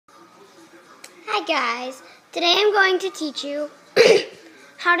Hi guys, today I'm going to teach you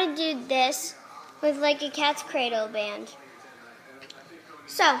how to do this with like a cat's cradle band.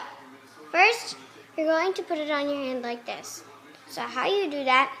 So, first you're going to put it on your hand like this. So how you do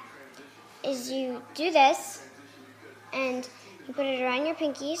that is you do this and you put it around your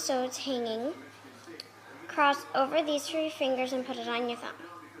pinky so it's hanging. Cross over these 3 fingers and put it on your thumb.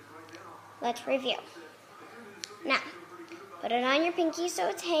 Let's review. Now, put it on your pinky so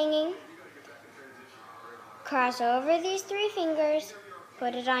it's hanging. Cross over these 3 fingers,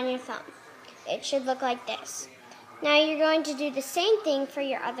 put it on your thumb. It should look like this. Now you're going to do the same thing for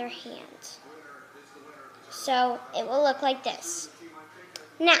your other hand. So it will look like this.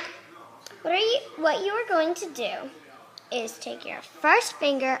 Now, what you are going to do is take your first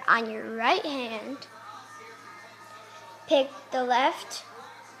finger on your right hand, pick the left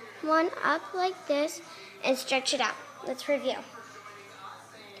one up like this, and stretch it out. Let's review.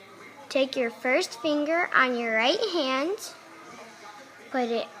 Take your first finger on your right hand, put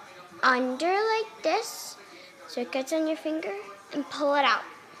it under like this, so it gets on your finger, and pull it out.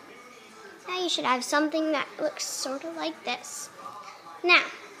 Now you should have something that looks sort of like this. Now,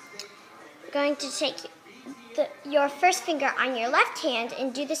 you're going to take your first finger on your left hand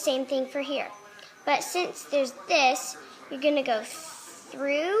and do the same thing for here. But since there's this, you're going to go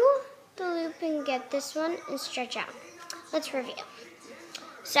through the loop and get this one and stretch out. Let's review.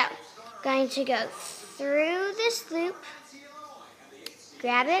 So, going to go through this loop,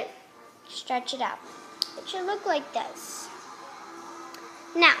 grab it, stretch it out. It should look like this.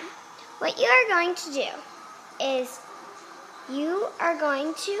 Now, what you are going to do is you are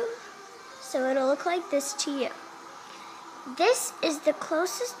going to, so it'll look like this to you. This is the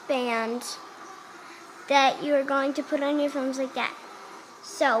closest band that you are going to put on your thumbs like that.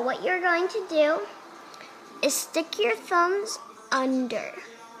 So what you're going to do is stick your thumbs under.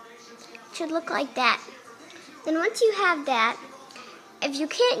 It should look like that. Then once you have that, if you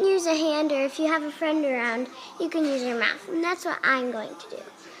can't use a hand or if you have a friend around, you can use your mouth. And that's what I'm going to do.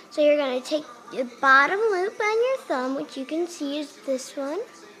 So you're going to take the bottom loop on your thumb, which you can see is this one,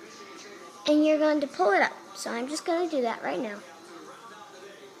 and you're going to pull it up. So I'm just going to do that right now.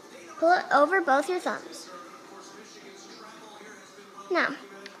 Pull it over both your thumbs. Now,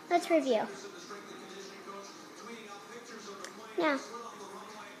 let's review. Now,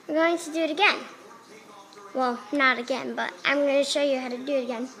 we're going to do it again. Well, not again, but I'm going to show you how to do it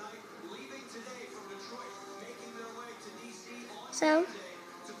again. So,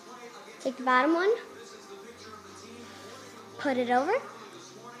 take the bottom one, put it over.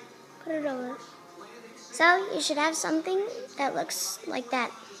 So, you should have something that looks like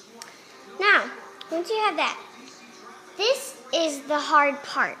that. Now, once you have that, this is the hard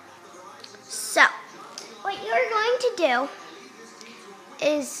part. So, what you're going to do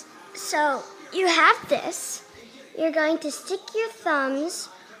is, so you have this, you're going to stick your thumbs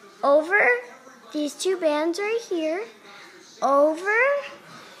over these 2 bands right here, over,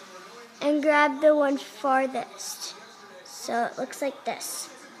 and grab the one farthest. So it looks like this.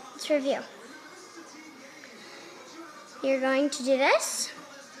 Let's review. You're going to do this,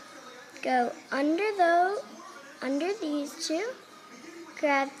 go under these 2,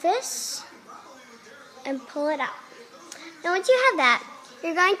 grab this, and pull it out. Now once you have that,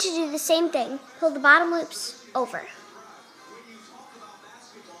 you're going to do the same thing. Pull the bottom loops over.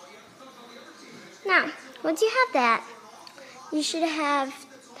 Now, once you have that, you should have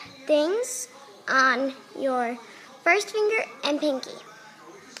things on your first finger and pinky.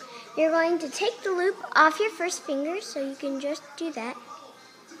 You're going to take the loop off your first finger, so you can just do that.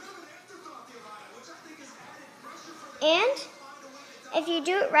 And if you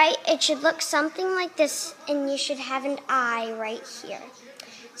do it right, it should look something like this, and you should have an eye right here.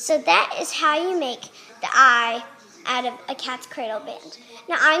 So that is how you make the eye out of a cat's cradle band.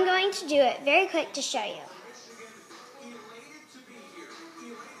 Now I'm going to do it very quick to show you.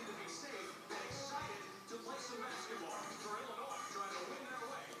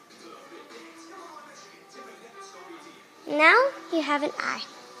 Now you have an eye.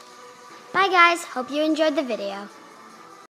 Bye guys, hope you enjoyed the video.